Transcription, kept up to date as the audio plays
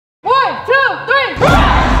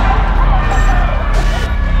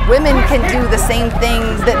women can do the same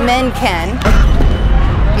things that men can.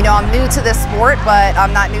 You know, I'm new to this sport, but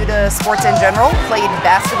I'm not new to sports in general. Played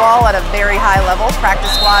basketball at a very high level,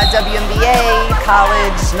 practice squad, WNBA,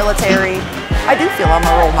 college, military. I do feel I'm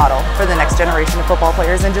a role model for the next generation of football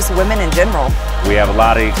players and just women in general. We have a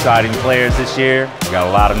lot of exciting players this year. We got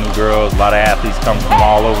a lot of new girls, a lot of athletes coming from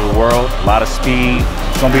all over the world, a lot of speed.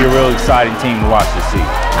 It's going to be a real exciting team to watch this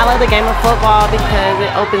season. I love the game of football because it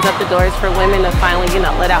opens up the doors for women to finally,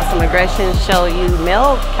 let out some aggression, show you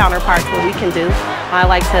male counterparts what we can do. I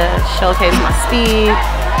like to showcase my speed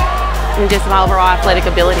and just my overall athletic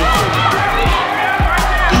ability.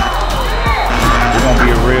 We're going to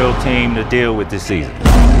be a real team to deal with this season.